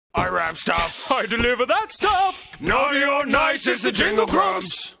I rap stuff. I deliver that stuff. Naughty or nice, it's the Jingle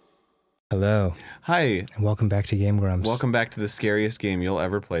Grumps. Hello. Hi. And welcome back to GameGrumps. Welcome back to the scariest game you'll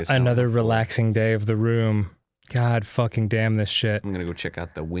ever play. Another relaxing day of the room. God fucking damn this shit. I'm gonna go check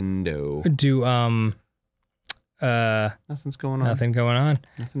out the window. Nothing's going on. Nothing going on.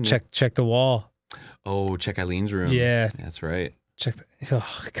 Nothing Check the wall. Oh, check Eileen's room. Yeah. That's right. Check the,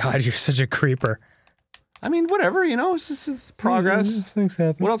 oh God, you're such a creeper. I mean, whatever, you know, it's progress. Things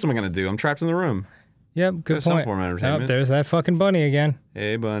happen. What else am I gonna do? I'm trapped in the room. Yep, good There's some point. form of entertainment. Oh, there's that fucking bunny again.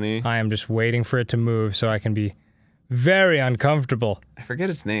 Hey, bunny. I am just waiting for it to move so I can be very uncomfortable. I forget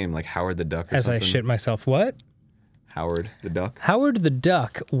its name, like Howard the Duck or as something. I shit myself. What? Howard the Duck? Howard the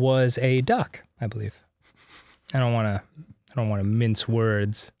Duck was a duck, I believe. I don't want to mince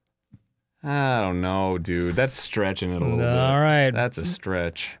words. I don't know, dude. That's stretching it a little bit. All right. That's a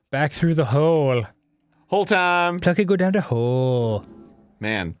stretch. Back through the hole. Whole time. Pluck it, go down the hole.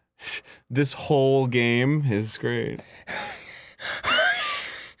 Man, this whole game is great.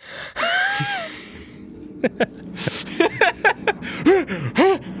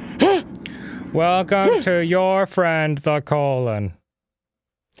 Welcome to your friend, the colon.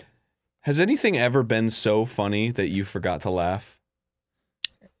 Has anything ever been so funny that you forgot to laugh?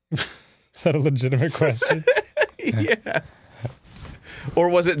 Is that a legitimate question? Yeah. Or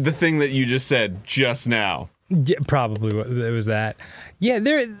was it the thing that you just said just now? Yeah, probably it was that. Yeah,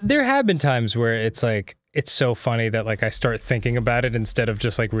 there have been times where it's like, it's so funny that like I start thinking about it instead of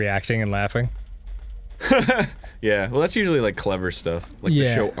just like reacting and laughing. Yeah, well that's usually like clever stuff, like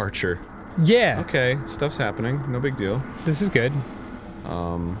the show Archer. Yeah. Okay, stuff's happening, no big deal. This is good.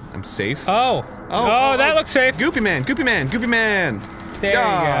 I'm safe. Oh, that looks safe. Goopy man, Goopy man, Goopy man. There you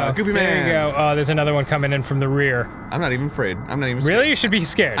go. Goopy there man. you go. Oh, there's another one coming in from the rear. I'm not even afraid. I'm not even scared. Really? You should be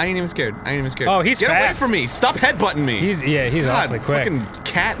scared. I ain't even scared. I ain't even scared. Oh, he's Get fast. away from me! Stop headbutting me! He's God, awfully quick. fucking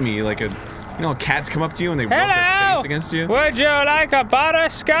cat me like a... You know, cats come up to you and they rub their Hello! face against you? Would you like a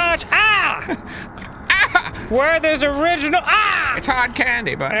butterscotch? Ah! Where there's original... Ah! It's hard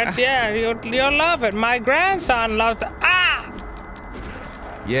candy, but... Yeah, you'll love it. My grandson loves the... Ah!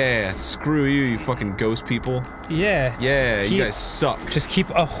 Yeah, screw you, you fucking ghost people. Yeah. Yeah, you guys suck. Just keep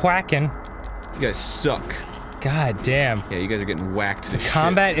whacking. You guys suck. God damn. Yeah, you guys are getting whacked to shit.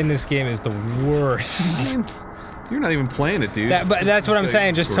 Combat in this game is the worst. You're not even playing it, dude. But that's what I'm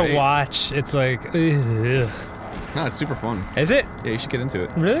saying, just great. to watch, it's like, ugh. No, it's super fun. Is it? Yeah, you should get into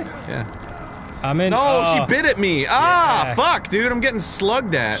it. Really? Yeah. I'm in. No, oh, she bit at me! Ah, Yeah. fuck, dude, I'm getting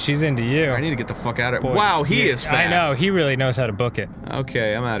slugged at. She's into you. I need to get the fuck out of it. Boy, Wow, he is fast. I know, he really knows how to book it.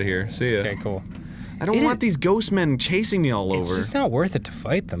 Okay, I'm out of here. See ya. Okay, cool. I don't want these ghost men chasing me all over. It's just not worth it to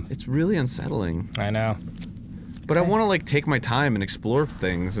fight them. It's really unsettling. I know. But I want to, like, take my time and explore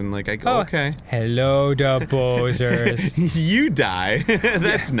things, and, like, I go, okay. Hello, the bozers. You die.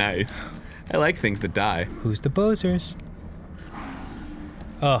 That's nice. I like things that die. Who's the bozers?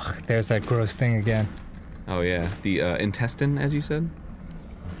 Ugh, there's that gross thing again. Oh, yeah. The, intestine, as you said?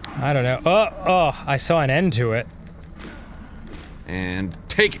 I don't know. Oh, I saw an end to it. And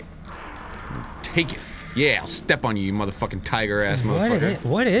take it. Take it. Yeah, I'll step on you, you motherfucking tiger-ass motherfucker.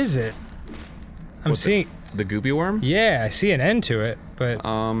 What is it? I'm seeing... The goopy worm? Yeah, I see an end to it, but...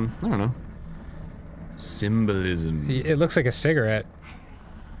 I don't know. Symbolism. It looks like a cigarette.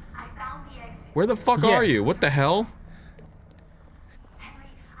 Where the fuck are you? What the hell?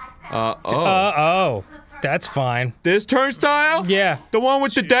 Oh. That's fine. This turnstile? Yeah. The one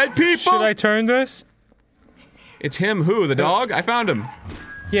with the dead people? Should I turn this? It's him, who? The dog? I found him.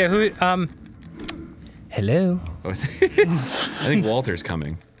 Yeah, who, Hello? Oh, I think Walter's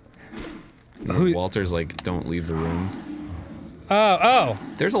coming. Walter's like, don't leave the room. Oh.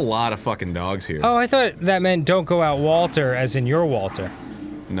 There's a lot of fucking dogs here. Oh, I thought that meant don't go out Walter, as in your Walter.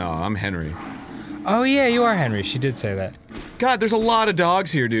 No, I'm Henry. Oh yeah, you are Henry, she did say that. God, there's a lot of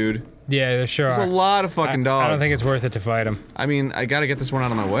dogs here, dude. Yeah, there sure There's are. a lot of fucking dogs. I don't think it's worth it to fight him. I mean, I gotta get this one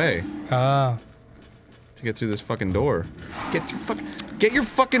out of my way. Oh. To get through this fucking door. Get your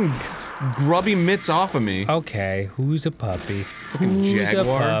fucking grubby mitts off of me. Okay, who's a puppy? Fucking Who's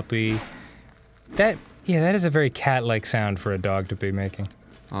jaguar. a puppy? That is a very cat-like sound for a dog to be making.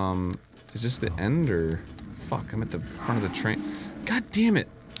 Is this the end or... Fuck, I'm at the front of the train. God damn it.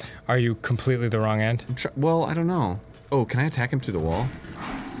 Are you completely the wrong end? Well, I don't know. Oh, can I attack him through the wall?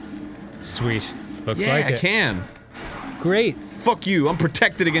 Sweet. Looks Yeah, like it. I can. Great. Fuck you, I'm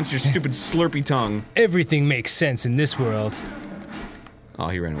protected against your stupid slurpy tongue. Everything makes sense in this world. Oh,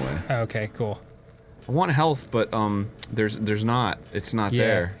 he ran away. Okay, cool. I want health, but, there's not. It's not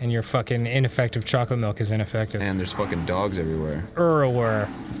there. And your fucking ineffective chocolate milk is ineffective. And there's fucking dogs everywhere. Erwar.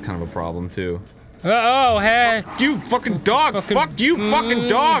 It's kind of a problem, too. Oh, hey. Fuck you, fucking dogs! Fuck you, fucking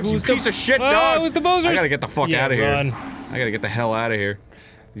dogs! You piece of shit dogs! Who's the bozers? I gotta get the fuck out of here. Run. I gotta get the hell out of here.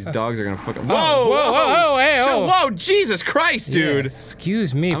 These dogs are gonna fucking. Whoa, whoa, hey, Joe, whoa, Jesus Christ, dude! Yeah,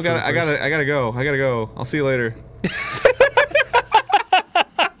 excuse me. I gotta go. I'll see you later.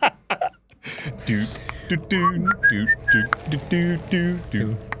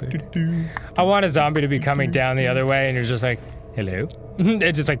 I want a zombie to be coming down the other way, and you're just like, hello.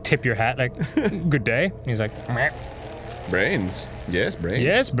 They just like tip your hat, like, good day. And he's like, meh. Brains. Yes, brains.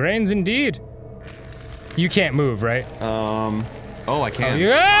 Yes, brains indeed. You can't move, right? Oh, I can.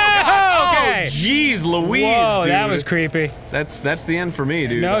 Yeah! Okay. Oh, jeez, Louise, Whoa, dude. that was creepy. That's the end for me,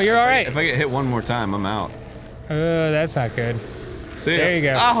 dude. No, you're all right. If I get hit one more time, I'm out. That's not good. See ya. There you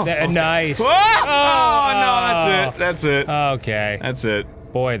go. Oh, Nice. Oh, no, that's it. Okay. That's it.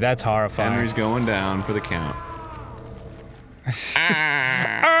 Boy, that's horrifying. Henry's going down for the count.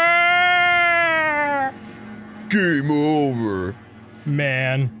 Game over.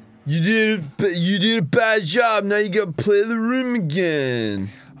 Man. You did a bad job. Now you gotta play the room again.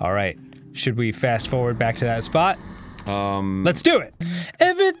 All right. Should we fast forward back to that spot? Let's do it.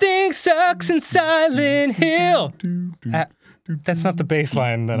 Everything sucks in Silent Hill. That's not the bass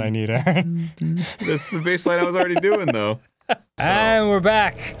line that I need, Aaron. That's the bass line I was already doing, though. And we're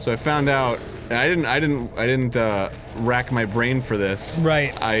back. So I found out. I didn't rack my brain for this.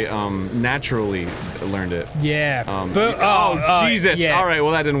 Right. I naturally learned it. Yeah. Oh, Jesus! Yeah. All right.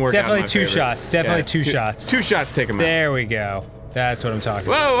 Well, that didn't work. Definitely out in my two favor. shots. Definitely Yeah, two shots. 2 shots. Take him out. There we go. That's what I'm talking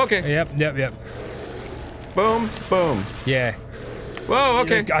about. Whoa. Okay. Yep. Boom. Boom. Yeah. Whoa.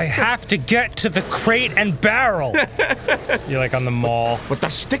 Okay. I have to get to the crate and barrel. You're like on the mall. But the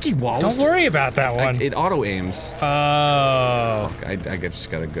sticky walls. Don't worry about that one. It auto aims. Oh. Fuck, I just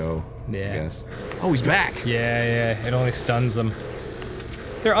gotta go. Yeah. I guess. Oh, he's back. Yeah. It only stuns them.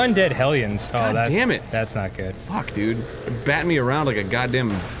 They're undead hellions. Oh, God damn it. That's not good. Fuck, dude. They're batting me around like a goddamn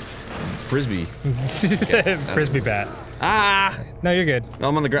frisbee. Frisbee bat. Ah! No, you're good.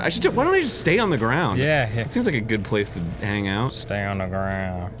 I'm on the ground. Why don't I just stay on the ground? Yeah. It seems like a good place to hang out. Stay on the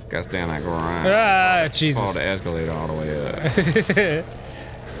ground. Gotta stay on that ground. Ah, Jesus. Follow the escalator all the way up.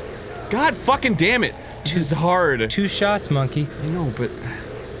 God fucking damn it! This is hard. 2 shots, monkey. I know, but...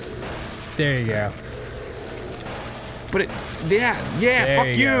 There you go. But yeah, There fuck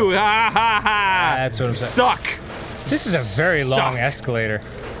you you! Ha ha ha! That's what I'm saying. Suck! This is a very long escalator.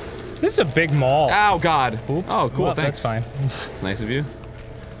 This is a big mall. Oh god. Oops. Oh, cool, Well, thanks. That's fine. That's nice of you.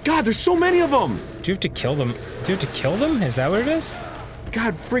 God, there's so many of them! Do you have to kill them? Do you have to kill them? Is that what it is?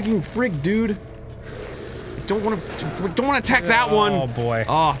 God frigging frig, dude. Don't want to attack that one. Oh boy.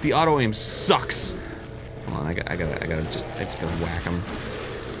 Oh, the auto aim sucks. Hold on, I just gotta whack him.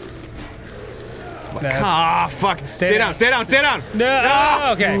 Fuck. Stay down. No,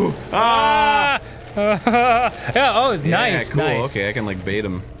 okay. Yeah, oh, nice, yeah, cool. nice. Okay, I can like bait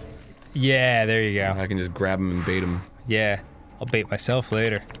him. Yeah, there you go. I can just grab him and bait him. Yeah, I'll bait myself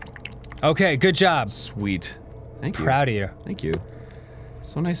later. Okay, good job. Sweet. Thank you. Proud of you. Thank you.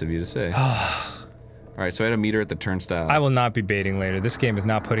 So nice of you to say. Alright, so I had a meter at the turnstiles. I will not be baiting later. This game is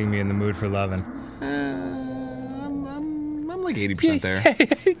not putting me in the mood for loving. I'm like 80% there.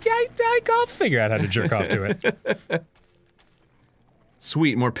 I'll figure out how to jerk off to it.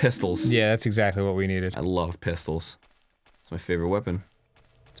 Sweet, more pistols. Yeah, that's exactly what we needed. I love pistols. It's my favorite weapon.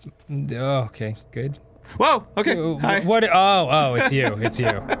 Oh, okay, good. Whoa, okay, hi. What? Oh, it's you. It's you.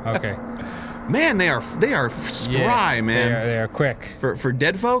 Okay. Man, they are spry, yeah, man. They are quick. For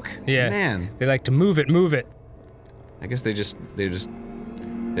dead folk? Yeah. Man. They like to move it. I guess they're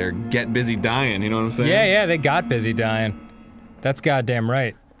get busy dying, you know what I'm saying? Yeah, they got busy dying. That's goddamn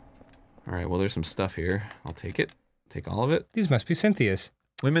right. Alright, well there's some stuff here. I'll take it. Take all of it. These must be Cynthia's.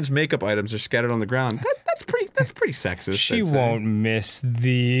 Women's makeup items are scattered on the ground. That's pretty sexist. She won't miss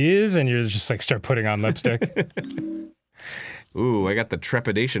these, and you just like start putting on lipstick. Ooh, I got the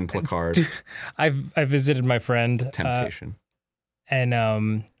trepidation placard. I visited my friend. Temptation.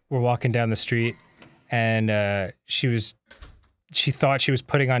 And we're walking down the street, and she thought she was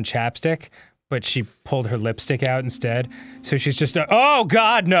putting on chapstick, but she pulled her lipstick out instead. So she's just, oh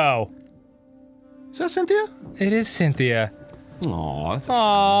God, no! Is that Cynthia? It is Cynthia. Aw, that's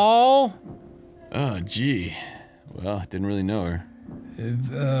Oh. Oh, gee. Well, I didn't really know her.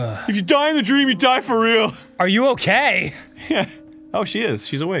 If you die in the dream, you die for real. Are you okay? Yeah. Oh, she is.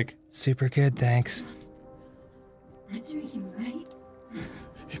 She's awake. Super good, thanks. A dream, right?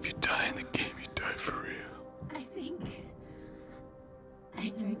 If you die in the game, you die for real. I think I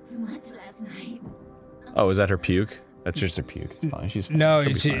drank too much last night. Oh, is that her puke? That's just her puke. It's fine. She's fine. No,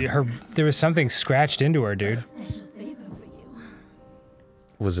 She'll be fine. there was something scratched into her, dude. Special favor for you.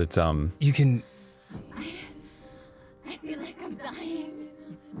 Was it, You can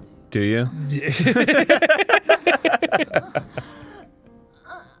Do you?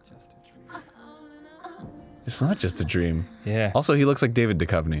 It's not just a dream. Yeah. Also, he looks like David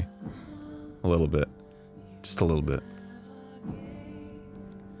Duchovny. A little bit. Just a little bit.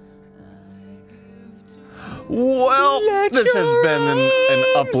 Well, this has been an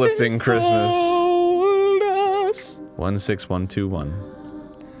uplifting Christmas. 16121.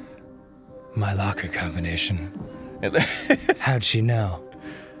 My locker combination. How'd she know?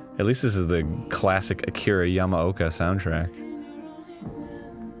 At least this is the classic Akira Yamaoka soundtrack.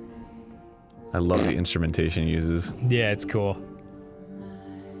 I love the instrumentation he uses. Yeah, it's cool.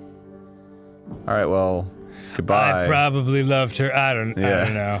 Alright, well, goodbye. I probably loved her. I don't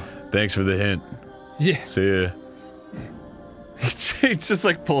know. Thanks for the hint. Yeah. See ya. He just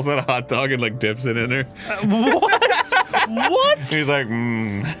like pulls out a hot dog and like dips it in her. What? What? He's like,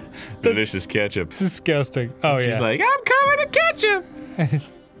 delicious ketchup. Disgusting. Oh, yeah. She's like, I'm covered in ketchup.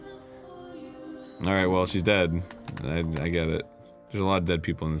 Alright, well, she's dead. I get it. There's a lot of dead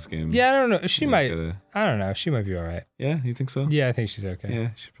people in this game. Yeah, I don't know. She might. I don't know. She might be all right. Yeah, you think so? Yeah, I think she's okay. Yeah,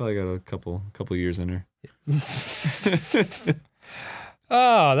 she probably got a couple years in her.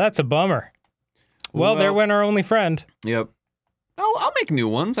 Oh, that's a bummer. Well, there went our only friend. Yep. Oh, I'll make new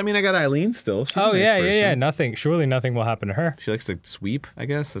ones. I mean, I got Eileen still. She's a nice person. Yeah. Nothing. Surely nothing will happen to her. She likes to sweep, I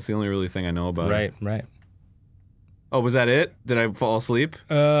guess. That's the only really thing I know about her. Right. Oh, was that it? Did I fall asleep?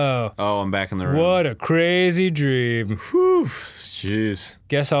 Oh. Oh, I'm back in the room. What a crazy dream. Whew. Jeez.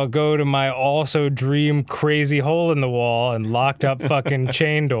 Guess I'll go to my also dream crazy hole in the wall and locked up fucking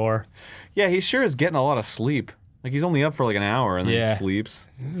chain door. Yeah, he sure is getting a lot of sleep. Like, he's only up for like an hour and then he sleeps.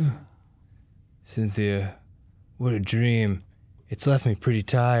 Cynthia, what a dream. It's left me pretty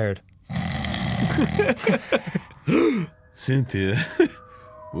tired. Cynthia,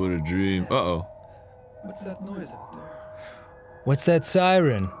 what a dream. Uh-oh. What's that noise out there? What's that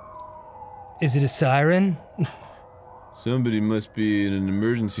siren? Is it a siren? Somebody must be in an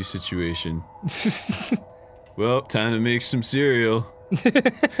emergency situation. Well, time to make some cereal.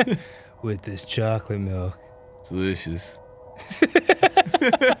 With this chocolate milk. Delicious.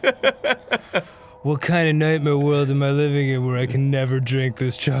 What kind of nightmare world am I living in where I can never drink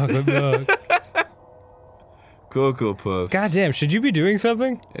this chocolate milk? Cocoa Puffs. Goddamn, should you be doing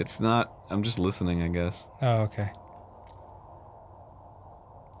something? It's not. I'm just listening, I guess. Oh, okay.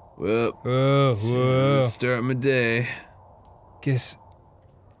 Well, Whoa. start my day. Guess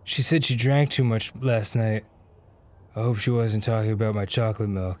she said she drank too much last night. I hope she wasn't talking about my chocolate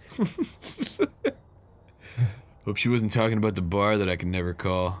milk. Hope she wasn't talking about the bar that I can never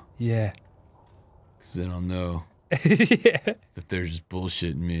call. Yeah. Cause then I'll know Yeah. that they're just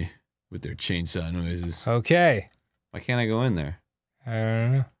bullshitting me with their chainsaw noises. Okay. Why can't I go in there? I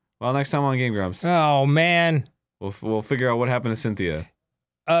don't know. Well, next time on GameGrumps, Oh, man. we'll figure out what happened to Cynthia.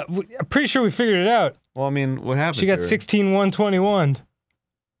 I'm pretty sure we figured it out. Well, I mean, what happened? She got to her? 16,121.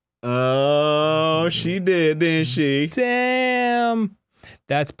 Oh, she did, didn't she? Damn.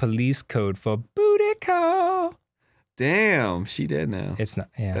 That's police code for booty call. Damn, she dead now. It's not.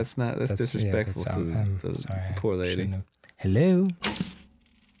 Yeah. That's disrespectful yeah, to I'm the sorry, I poor lady. shouldn't have. Hello.